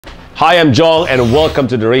Hi, I'm Jong and welcome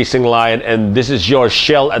to the Racing Line, and this is your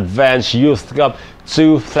Shell Advanced Youth Cup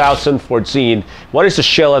 2014. What is the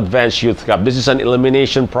Shell Advanced Youth Cup? This is an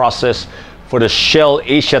elimination process for the Shell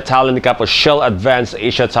Asia Talent Cup or Shell Advanced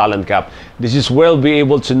Asia Talent Cup. This is where we'll be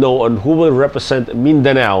able to know on who will represent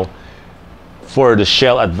Mindanao for the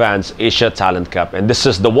Shell Advanced Asia Talent Cup. And this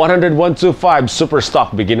is the 101-25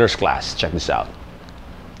 SuperStock Beginners Class. Check this out.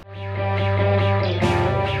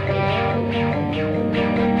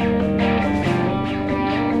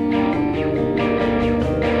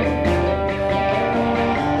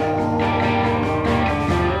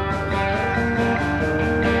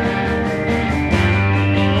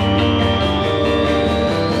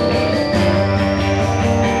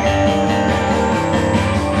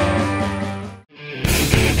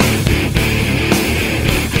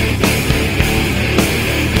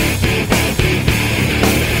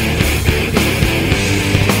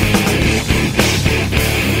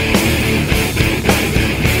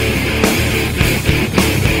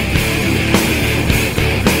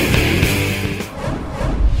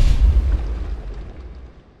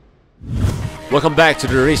 Welcome back to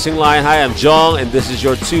the Racing Line. Hi, I'm Jong, and this is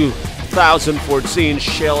your 2014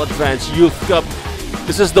 Shell Advanced Youth Cup.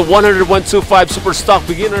 This is the 101-25 SuperStock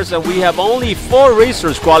Beginners, and we have only 4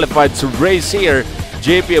 racers qualified to race here.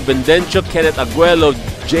 JP Abendencio, Kenneth Aguelo,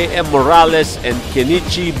 JM Morales, and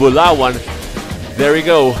Kenichi Bulawan. There we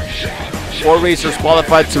go. 4 racers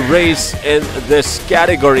qualified to race in this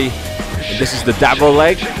category. And this is the Davao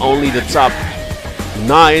leg. Only the top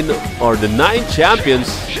 9 or the 9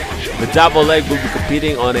 champions. The Davao leg will be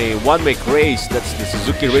competing on a one-make race. That's the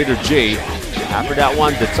Suzuki Raider J. After that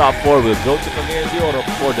one, the top 4 will go to Cagayan de Oro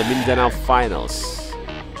for the Mindanao Finals.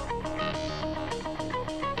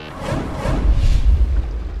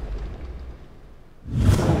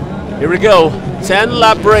 Here we go.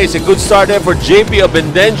 10-lap race. A good start there for JP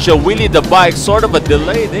Abendencio. Wheelie the bike. Sort of a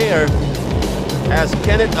delay there as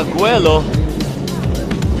Kenneth Aguelo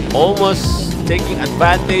almost taking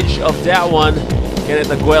advantage of that one. Kenneth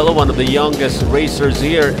Aguelo, one of the youngest racers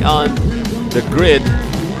here on the grid.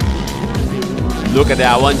 Look at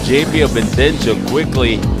that one. JP Abendencio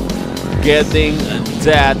quickly getting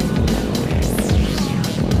that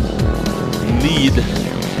lead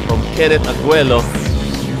from Kenneth Aguelo.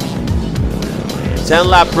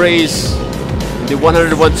 10-lap race in the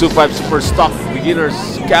 101-25 SuperStock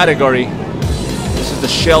Beginners category. This is the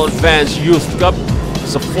Shell Advanced Youth Cup.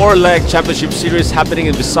 It's a 4-leg championship series happening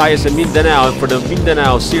in Visayas and Mindanao. And for the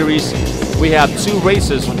Mindanao series, we have 2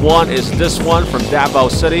 races. One is this one from Davao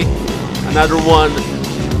City. Another one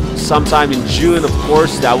sometime in June, of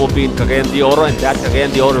course. That will be in Cagayan de Oro. And that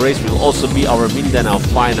Cagayan de Oro race will also be our Mindanao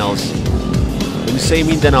Finals. When you say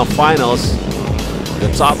Mindanao Finals, the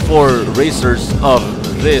top 4 racers of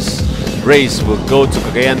this race will go to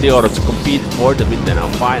Cagayan de Oro to compete for the Mindanao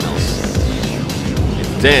Finals.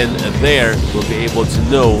 Then there we'll be able to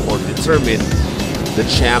know or determine the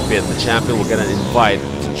champion. The champion will get an invite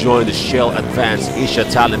to join the Shell Advanced Asia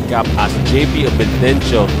Talent Cup as JP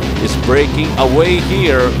Abendencio is breaking away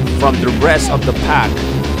here from the rest of the pack.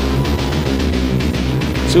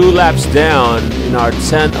 2 laps down in our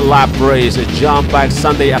 10-lap race. A jam-packed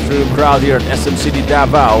Sunday afternoon crowd here at SM City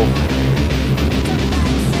Davao.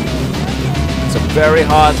 It's a very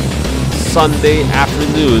hot Sunday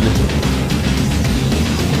afternoon.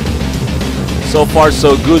 So far,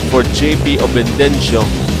 so good for JP Abendencio,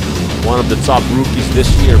 one of the top rookies this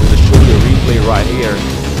year. We're going to show you a replay right here.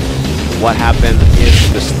 What happened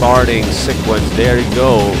in the starting sequence. There you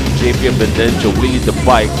go. JP Abendencio wheelied the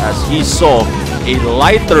bike as he saw a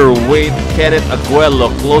lighter weight Kenneth Aguelo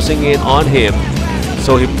closing in on him.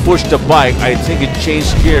 So he pushed the bike. I think it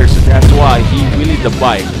changed gears, so that's why he wheelied the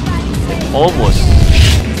bike and almost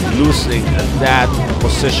losing that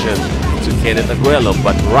position to Kenneth Aguelo.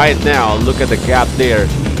 But right now, look at the gap there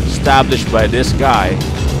established by this guy.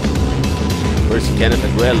 Where's Kenneth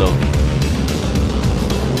Aguelo?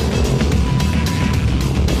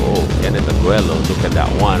 Oh, Kenneth Aguelo, look at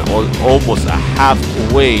that one. Almost a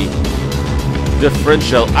halfway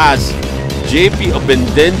differential as JP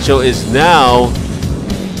Abendencio is now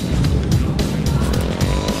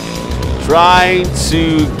trying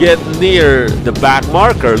to get near the back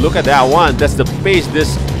marker. Look at that one. That's the pace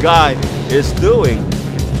this guy is doing.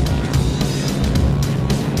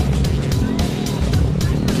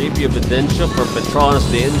 JP Abendencio from Petronas,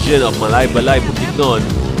 the engine of Malay-Balay, Bukidnon.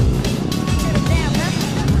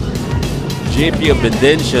 JP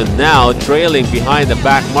Abendencio now trailing behind the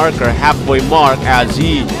back marker, halfway mark, as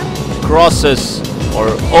he crosses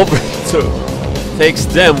or takes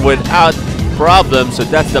them without problem. So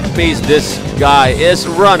that's the pace this guy is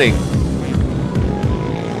running.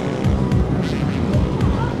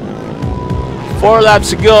 4 laps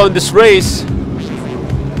to go in this race.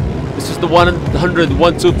 This is the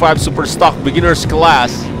 100-125 SuperStock beginners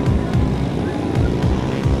class.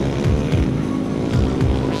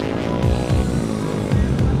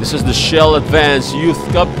 This is the Shell Advanced Youth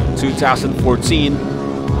Cup 2014.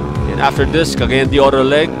 And after this, Cagayan de Oro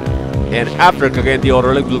leg. And after Cagayan de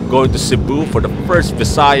Oro leg, we'll go to Cebu for the first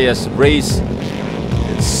Visayas race.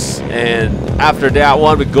 And after that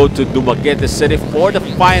one, we go to Dumaguete City for the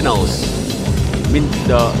finals. I mean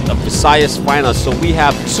the Visayas finals. So we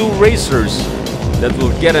have 2 racers that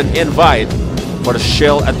will get an invite for the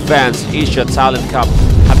Shell Advanced Asia Talent Cup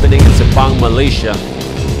happening in Sepang, Malaysia.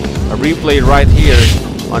 A replay right here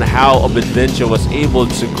on how Obendencio was able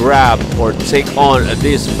to grab or take on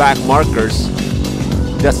these back markers.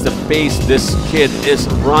 That's the pace this kid is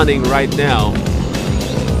running right now.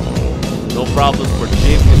 No problems for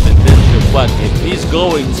James Obendencio, but if he's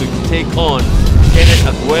going to take on Kenneth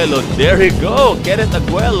Aguelo, there you go, Kenneth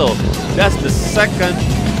Aguelo. That's the 2nd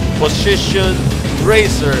position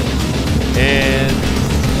racer, and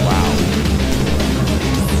wow,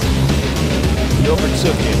 he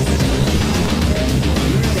overtook him.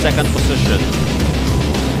 2nd position.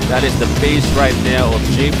 That is the pace right now of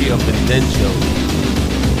JP Obendencio.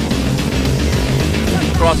 He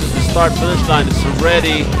crosses the start-finish line. It's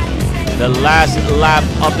already the last lap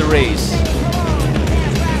of the race.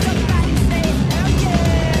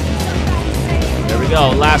 There we go,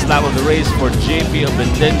 last lap of the race for JP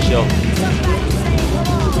Obendencio.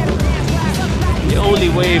 The only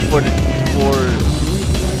way for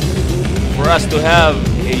us to have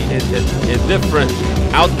a different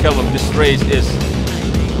outcome of this race is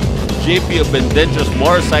JP Obendencio's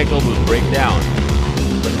motorcycle will break down.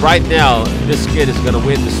 But right now, this kid is gonna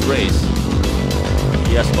win this race.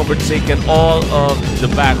 He has overtaken all of the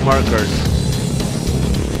back markers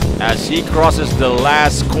as he crosses the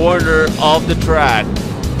last corner of the track,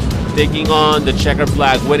 taking on the checkered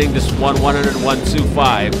flag, winning this one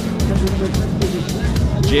 100-125.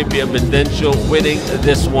 JP Obendencio winning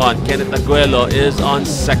this one. Kenneth Aguelo is on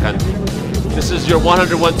 2nd. This is your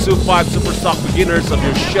 100-125 SuperStock beginners of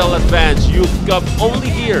your Shell Advanced Youth Cup, only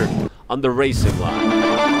here on the racing line.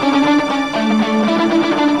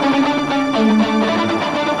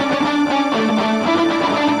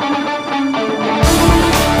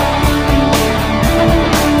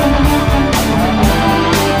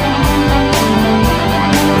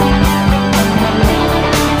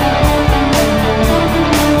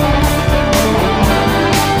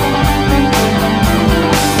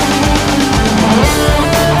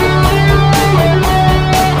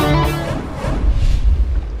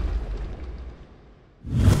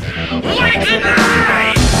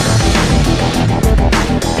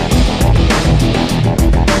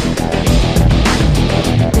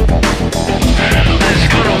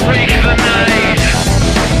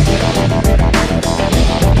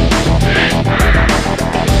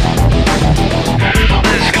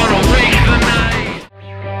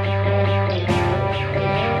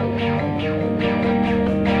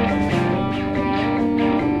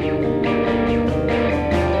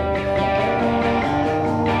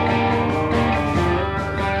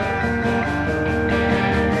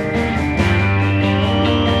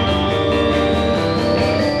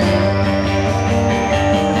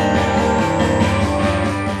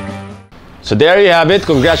 So there you have it.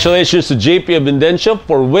 Congratulations to JP Obendencio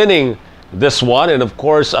for winning this one. And of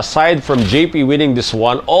course, aside from JP winning this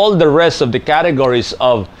one, all the rest of the categories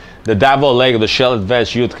of the Davao leg of the Shell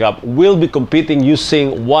Advanced Youth Cup will be competing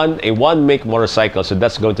using a one-make motorcycle. So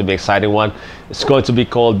that's going to be an exciting one. It's going to be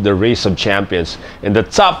called the Race of Champions. And the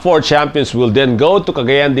top 4 champions will then go to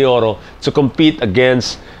Cagayan de Oro to compete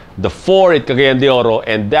against the 4 at Cagayan de Oro,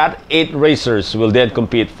 and that 8 racers will then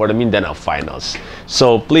compete for the Mindanao finals.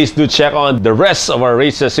 So please do check on the rest of our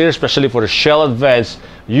races here, especially for the Shell Advanced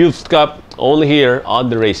Youth Cup, only here on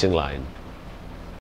the racing line.